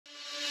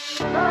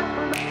So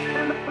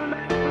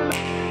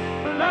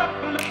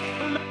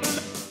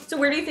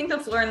where do you think the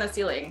floor and the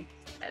ceiling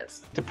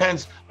is?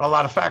 Depends on a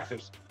lot of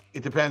factors.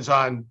 It depends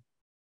on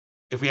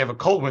if we have a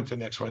cold winter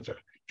next winter.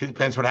 It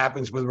depends what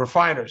happens with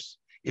refiners.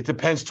 It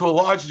depends to a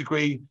large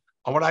degree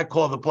on what I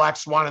call the black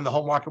swan in the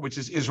whole market, which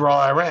is Israel,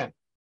 Iran,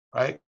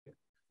 right?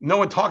 No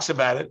one talks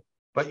about it,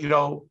 but,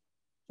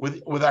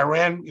 with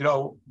Iran,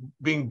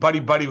 being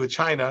buddy-buddy with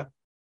China,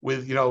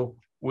 with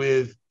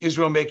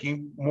Israel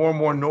making more and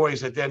more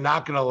noise that they're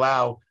not going to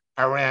allow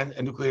Iran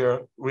a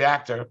nuclear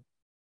reactor,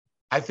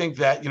 I think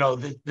that,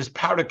 this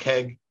powder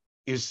keg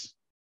is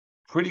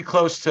pretty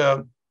close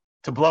to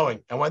blowing.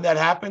 And when that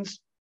happens,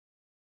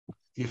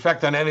 the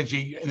effect on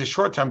energy in the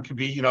short term could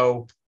be,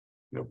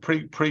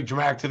 pretty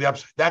dramatic to the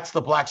upside. That's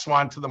the black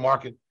swan to the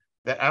market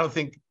that I don't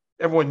think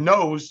everyone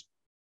knows,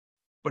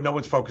 but no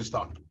one's focused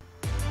on.